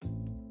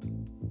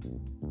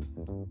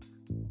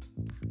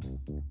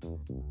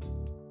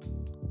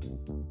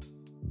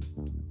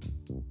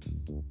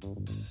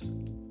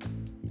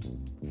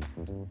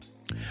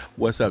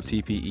What's up,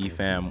 TPE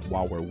fam?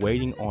 While we're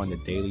waiting on the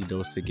daily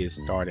dose to get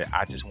started,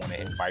 I just want to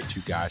invite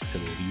you guys to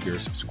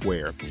Leaders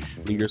Square.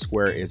 Leaders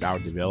Square is our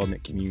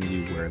development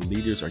community where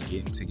leaders are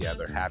getting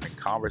together, having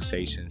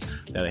conversations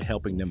that are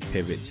helping them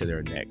pivot to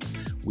their next.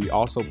 We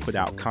also put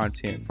out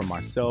content from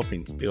myself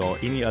and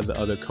any of the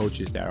other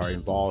coaches that are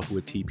involved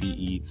with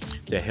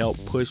TPE to help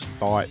push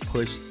thought,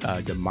 push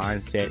the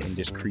mindset, and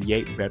just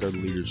create better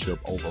leadership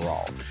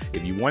overall.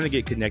 If you want to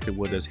get connected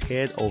with us,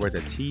 head over to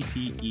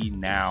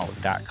tpenow.com.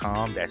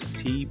 That's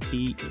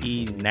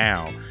tpenow.com,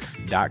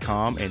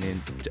 and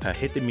then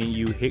hit the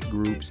menu, hit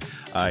groups,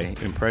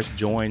 and press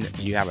join.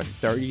 You have a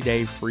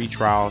 30-day free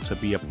trial to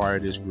be a part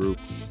of this group,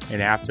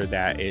 and after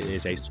that it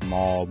is a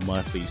small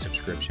monthly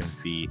subscription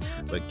fee.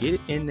 But get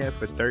in there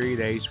for 30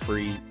 days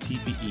free.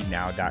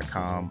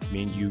 tpenow.com,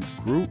 menu,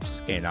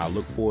 groups, and I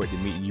look forward to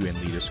meeting you in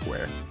Leader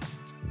Square.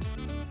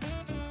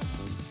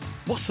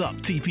 What's up,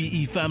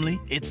 TPE family?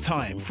 It's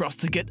time for us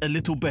to get a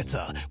little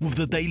better with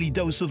the Daily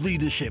Dose of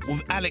Leadership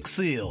with Alex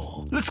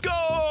Seal. Let's go!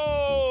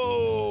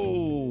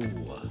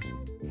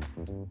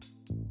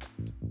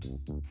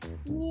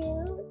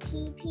 New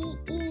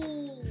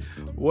TPE.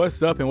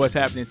 What's up and what's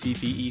happening,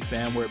 TPE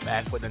fam? We're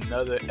back with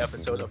another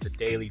episode of the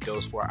Daily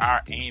Dose where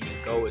our aim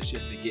and goal is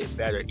just to get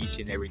better each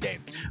and every day.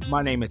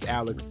 My name is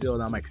Alex Seal,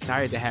 and I'm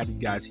excited to have you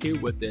guys here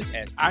with us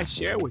as I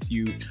share with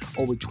you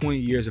over 20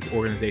 years of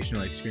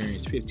organizational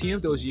experience. 15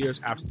 of those years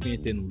I've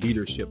spent in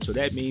leadership. So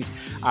that means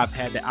I've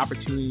had the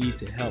opportunity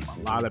to help a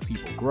lot of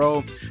people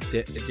grow,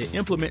 to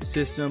implement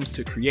systems,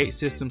 to create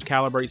systems,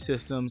 calibrate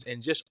systems,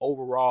 and just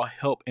overall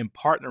help in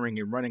partnering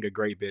and running a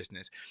great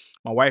business.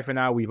 My wife and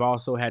I, we've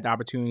also had the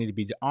opportunity to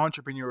be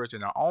entrepreneurs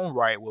in our own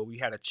right, where we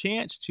had a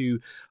chance to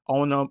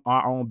own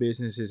our own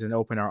businesses and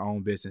open our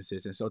own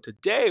businesses. And so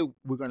today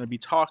we're going to be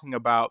talking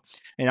about,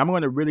 and I'm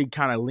going to really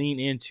kind of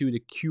lean into the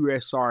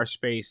QSR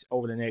space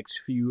over the next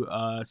few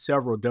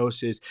several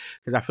doses,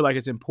 because I feel like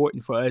it's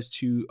important for us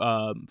to,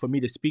 for me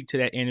to speak to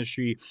that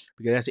industry,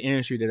 because that's the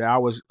industry that I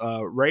was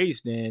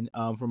raised in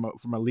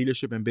from a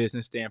leadership and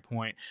business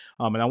standpoint.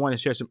 And I want to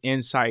share some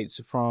insights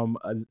from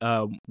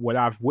what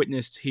I've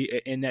witnessed here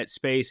in that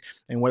space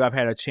and what I've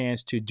had a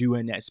chance to do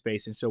in that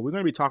space. And so we're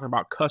going to be talking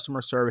about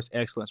customer service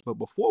excellence. But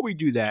before we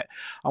do that,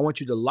 I want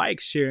you to like,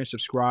 share, and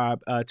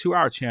subscribe to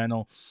our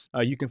channel.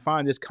 You can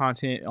find this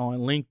content on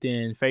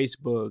LinkedIn,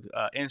 Facebook,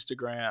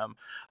 Instagram,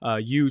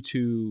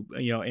 YouTube,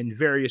 in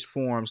various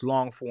forms,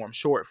 long form,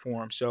 short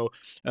form. So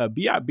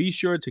be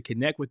sure to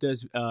connect with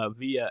us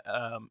via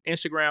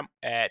Instagram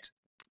at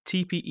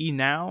TPE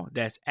Now.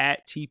 That's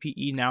at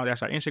TPE Now.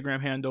 That's our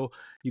Instagram handle.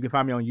 You can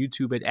find me on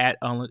YouTube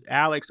at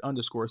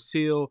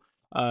Alex_Seal.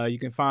 You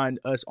can find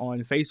us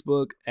on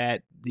Facebook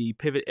at the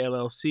Pivot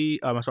LLC.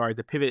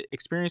 The Pivot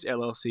Experience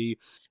LLC,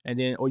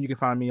 or you can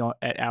find me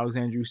at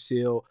Alexandru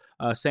Seal.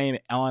 Same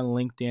on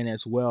LinkedIn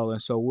as well.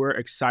 And so we're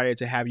excited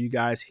to have you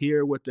guys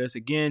here with us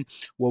again,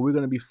 where we're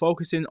going to be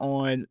focusing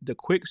on the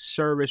quick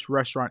service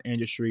restaurant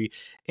industry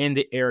in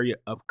the area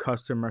of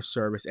customer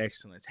service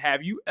excellence.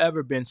 Have you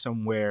ever been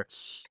somewhere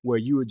where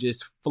you were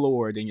just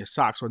floored and your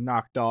socks were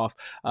knocked off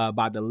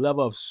by the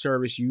level of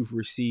service you've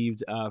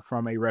received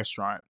from a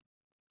restaurant?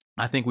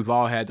 I think we've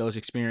all had those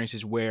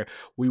experiences where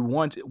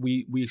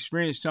we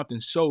experienced something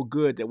so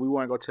good that we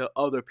want to go tell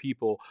other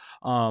people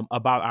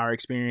about our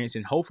experience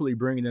and hopefully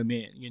bring them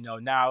in.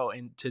 Now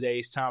in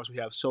today's times, we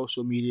have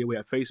social media, we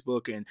have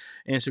Facebook and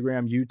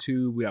Instagram,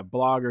 YouTube, we have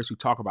bloggers who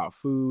talk about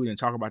food and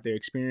talk about their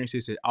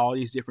experiences at all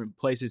these different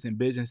places and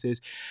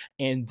businesses.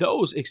 And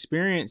those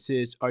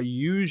experiences are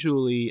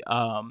usually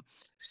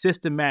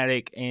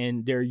systematic,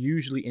 and they're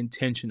usually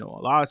intentional.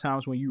 A lot of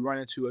times when you run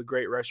into a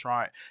great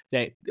restaurant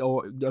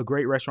or a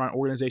great restaurant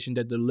organization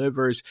that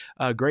delivers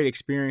great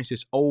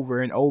experiences over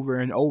and over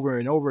and over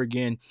and over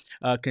again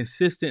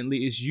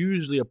consistently, is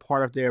usually a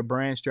part of their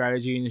brand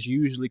strategy, and is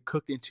usually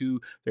cooked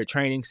into their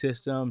training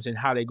systems and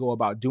how they go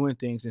about doing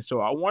things. And so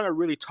I want to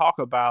really talk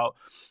about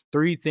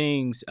three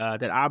things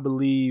that I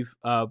believe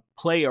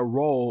play a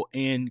role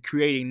in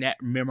creating that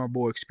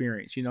memorable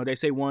experience. They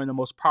say one of the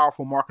most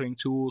powerful marketing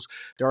tools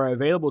that are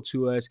available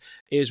to us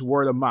is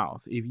word of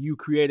mouth. If you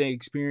create an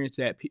experience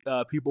that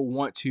people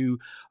want to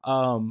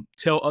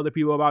tell other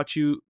people about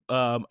you,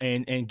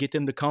 and get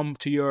them to come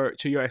to your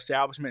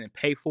establishment and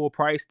pay full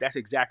price, that's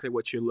exactly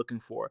what you're looking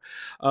for.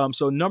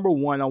 So number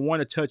one, I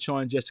want to touch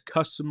on just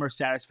customer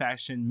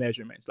satisfaction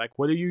measurements. Like,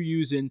 what are you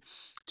using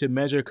to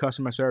measure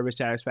customer service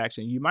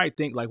satisfaction? You might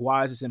think, like,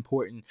 why is this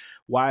important?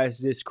 Why is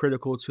this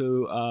critical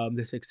to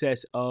the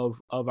success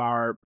of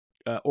our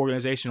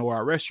organization or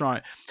our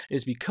restaurant?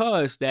 Is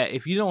because that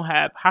if you don't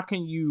have, how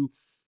can you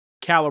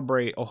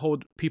calibrate or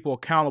hold people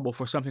accountable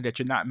for something that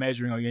you're not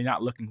measuring or you're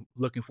not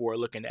looking for or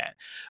looking at.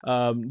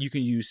 You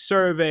can use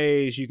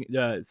surveys. You can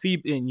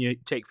and you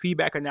take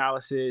feedback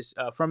analysis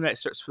from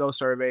those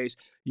surveys.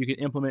 You can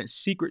implement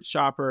secret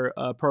shopper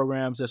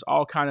programs. There's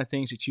all kind of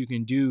things that you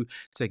can do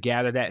to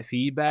gather that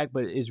feedback.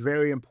 But it's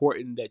very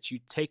important that you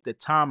take the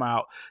time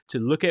out to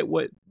look at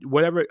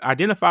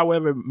identify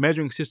whatever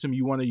measuring system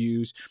you want to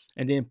use,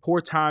 and then pour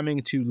time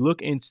into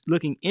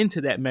looking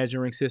into that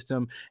measuring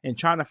system and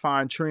trying to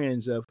find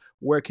trends of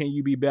where can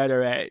you be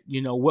better at,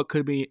 what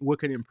could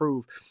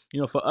improve.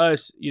 For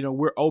us,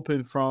 we're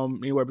open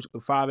from anywhere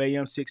between 5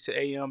 a.m., 6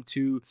 a.m.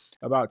 to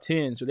about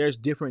 10. So there's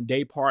different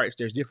day parts,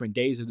 there's different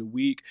days of the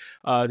week.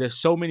 There's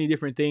so many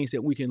different things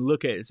that we can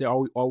look at and say,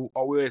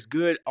 are we as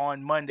good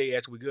on Monday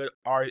as we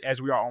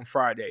are on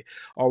Friday?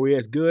 Are we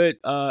as good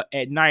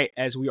at night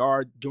as we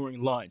are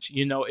during lunch?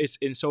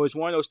 So it's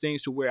one of those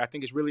things to where I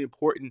think it's really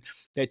important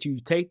that you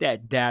take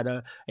that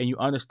data and you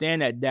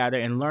understand that data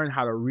and learn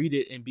how to read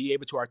it and be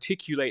able to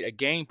articulate a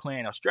game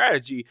plan or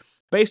strategy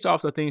based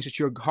off the things that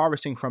you're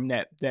harvesting from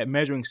that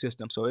measuring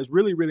system. So it's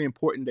really, really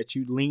important that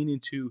you lean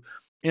into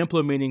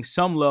implementing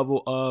some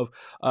level of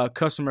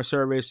customer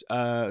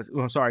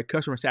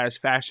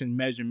satisfaction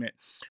measurement,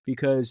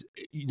 because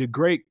the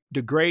great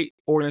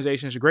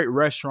organizations, the great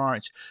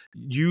restaurants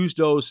use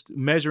those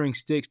measuring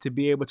sticks to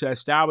be able to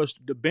establish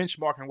the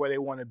benchmark and where they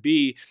want to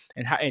be,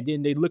 and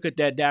then they look at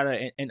that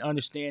data and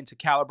understand to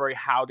calibrate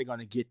how they're going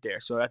to get there.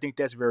 So I think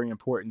that's very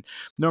important.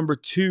 Number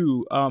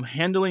two,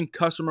 handling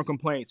customer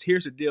complaints.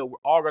 Here's the deal: we're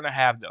all going to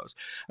have those.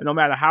 And no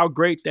matter how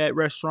great that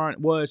restaurant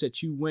was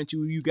that you went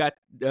to, you got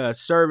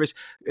service.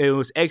 It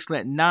was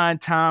excellent 9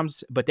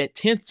 times, but that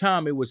 10th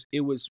time it was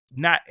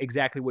not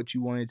exactly what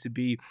you wanted it to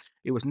be.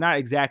 It was not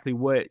exactly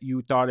what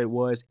you thought it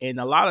was. And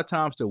a lot of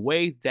times the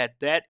way that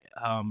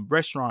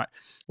restaurant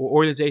or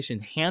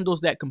organization handles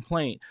that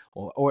complaint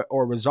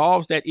or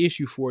resolves that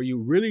issue for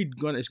you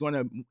is going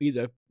to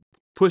either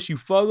push you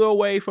further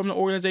away from the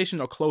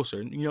organization or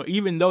closer.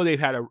 Even though they've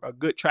had a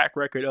good track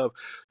record of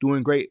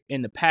doing great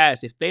in the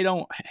past, if they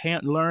don't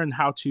learn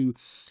how to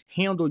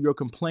handle your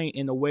complaint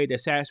in a way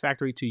that's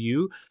satisfactory to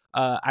you,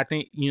 I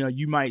think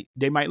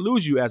they might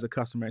lose you as a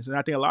customer. And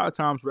I think a lot of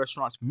times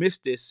restaurants miss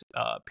this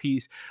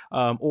piece,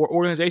 or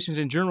organizations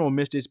in general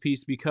miss this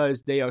piece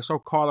because they are so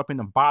caught up in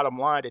the bottom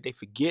line that they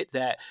forget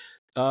that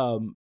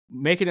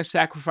making a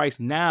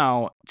sacrifice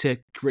now to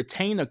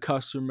retain a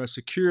customer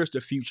secures the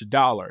future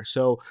dollar.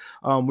 So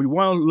we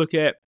want to look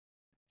at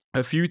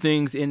a few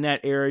things in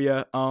that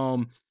area.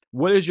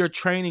 What does your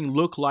training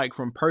look like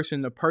from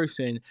person to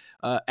person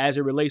as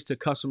it relates to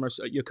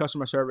your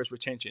customer service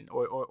retention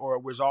or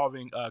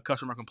resolving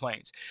customer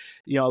complaints?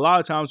 A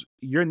lot of times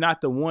you're not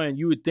the one.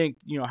 You would think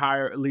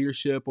higher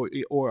leadership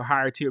or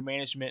higher tier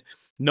management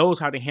knows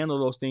how to handle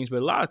those things,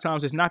 but a lot of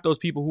times it's not those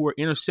people who are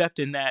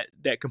intercepting that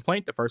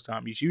complaint the first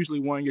time. It's usually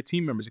one of your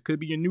team members. It could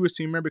be your newest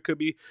team member. It could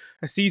be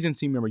a seasoned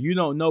team member. You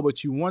don't know,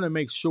 but you want to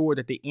make sure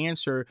that the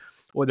answer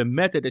or the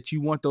method that you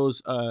want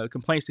those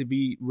complaints to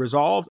be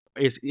resolved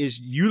is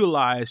utilized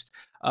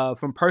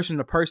from person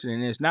to person,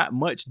 and there's not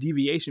much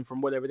deviation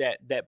from whatever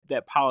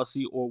that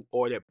policy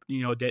or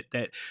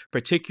that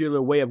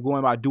particular way of going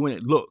about doing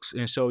it looks.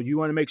 And so you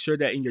want to make sure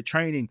that in your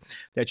training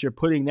that you're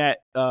putting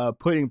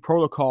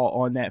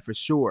protocol on that for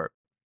sure.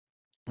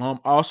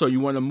 Also, you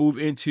want to move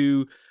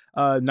into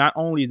not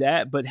only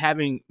that, but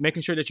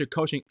making sure that you're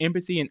coaching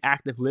empathy and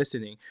active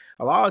listening.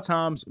 A lot of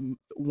times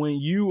when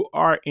you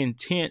are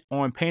intent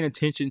on paying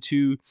attention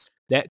to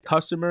that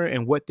customer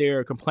and what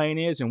their complaint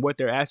is and what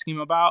they're asking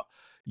about,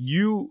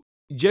 you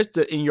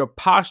in your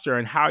posture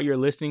and how you're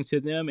listening to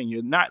them, and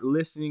you're not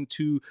listening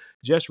to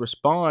just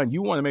respond.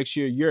 You want to make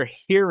sure you're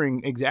hearing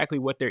exactly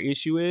what their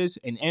issue is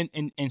and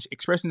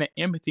expressing that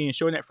empathy and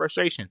showing that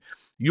frustration.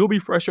 You'll be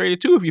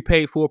frustrated too if you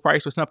paid full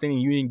price for something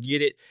and you didn't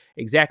get it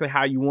exactly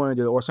how you wanted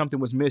it, or something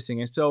was missing.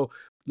 And so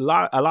a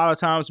lot of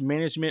times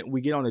management,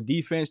 we get on the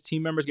defense,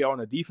 team members get on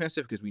the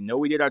defensive because we know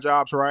we did our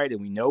jobs right and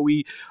we know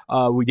we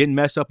didn't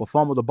mess up or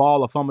fumble the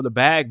ball or fumble the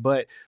bag,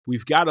 but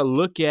we've got to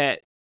look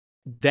at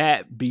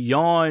that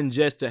beyond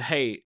just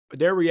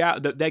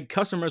that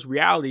customer's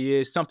reality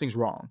is something's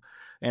wrong,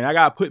 and I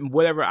gotta put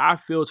whatever I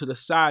feel to the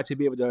side to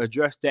be able to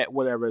address that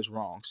whatever is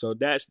wrong. So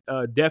that's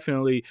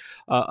definitely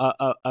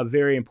a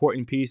very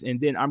important piece.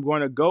 And then I'm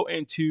going to go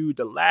into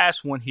the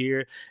last one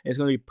here. It's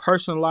going to be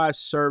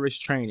personalized service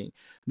training.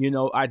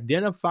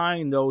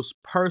 Identifying those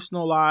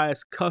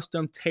personalized,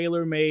 custom,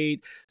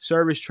 tailor-made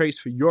service traits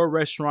for your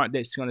restaurant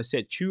that's going to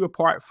set you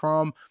apart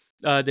from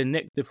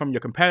from your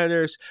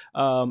competitors,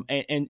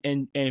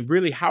 and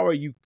really how are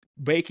you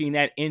baking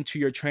that into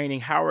your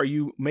training? How are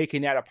you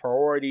making that a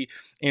priority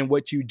in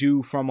what you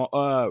do from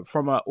a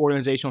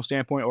organizational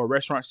standpoint or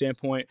restaurant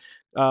standpoint?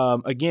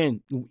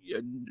 Again,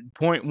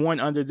 point one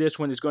under this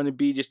one is going to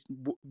be just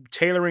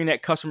tailoring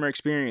that customer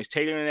experience,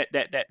 tailoring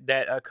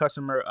that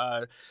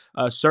customer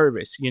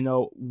service.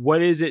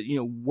 What is it?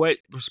 What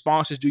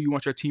responses do you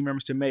want your team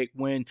members to make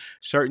when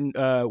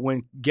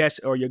when guests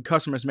or your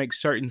customers make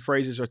certain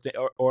phrases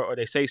or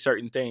they say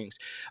certain things?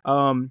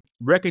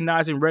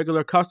 Recognizing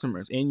regular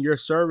customers in your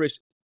service.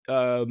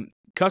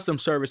 Custom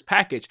service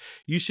package,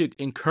 you should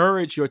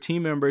encourage your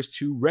team members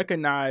to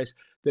recognize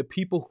the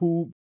people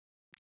who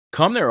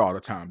come there all the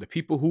time, the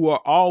people who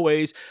are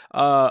always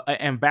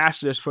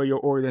ambassadors for your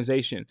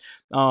organization.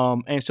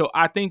 And so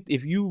I think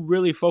if you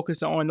really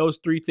focus on those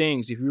three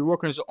things, if you're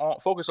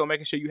focus on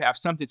making sure you have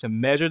something to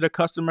measure the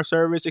customer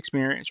service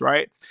experience,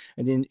 right?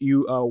 And then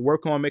you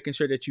work on making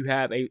sure that you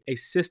have a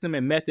system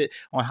and method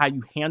on how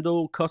you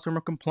handle customer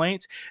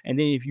complaints. And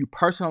then if you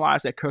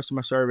personalize that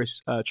customer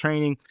service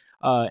training,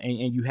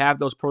 and you have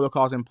those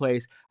protocols in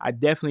place, I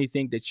definitely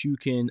think that you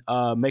can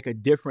make a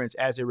difference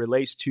as it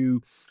relates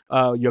to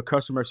your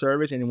customer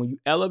service. And then when you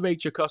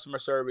elevate your customer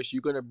service,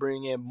 you're going to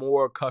bring in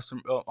more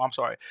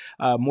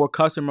more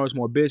customers,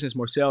 more business,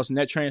 more sales, and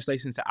that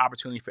translates into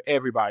opportunity for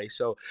everybody.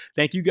 So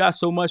thank you guys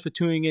so much for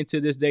tuning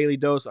into this Daily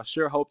Dose. I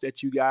sure hope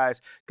that you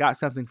guys got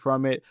something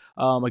from it.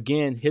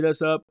 Again, hit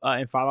us up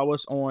and follow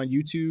us on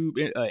YouTube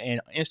and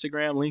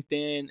Instagram,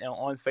 LinkedIn, and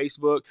on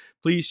Facebook.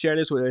 Please share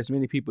this with as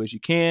many people as you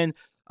can.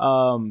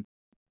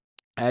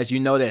 As you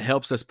know, that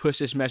helps us push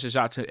this message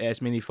out to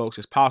as many folks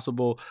as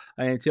possible.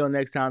 And until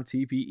next time,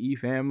 TPE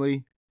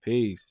family,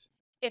 peace.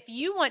 If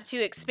you want to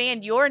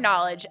expand your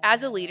knowledge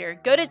as a leader,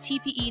 go to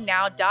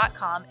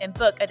tpenow.com and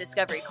book a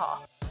discovery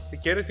call. Si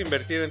quieres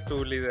invertir en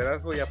tu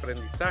liderazgo y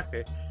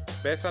aprendizaje,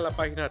 ves a la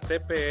página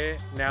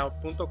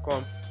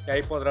tpenow.com y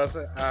ahí podrás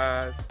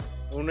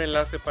un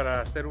enlace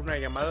para hacer una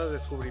llamada de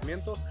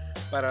descubrimiento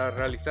para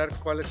realizar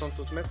cuáles son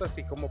tus metas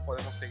y cómo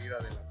podemos seguir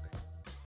adelante.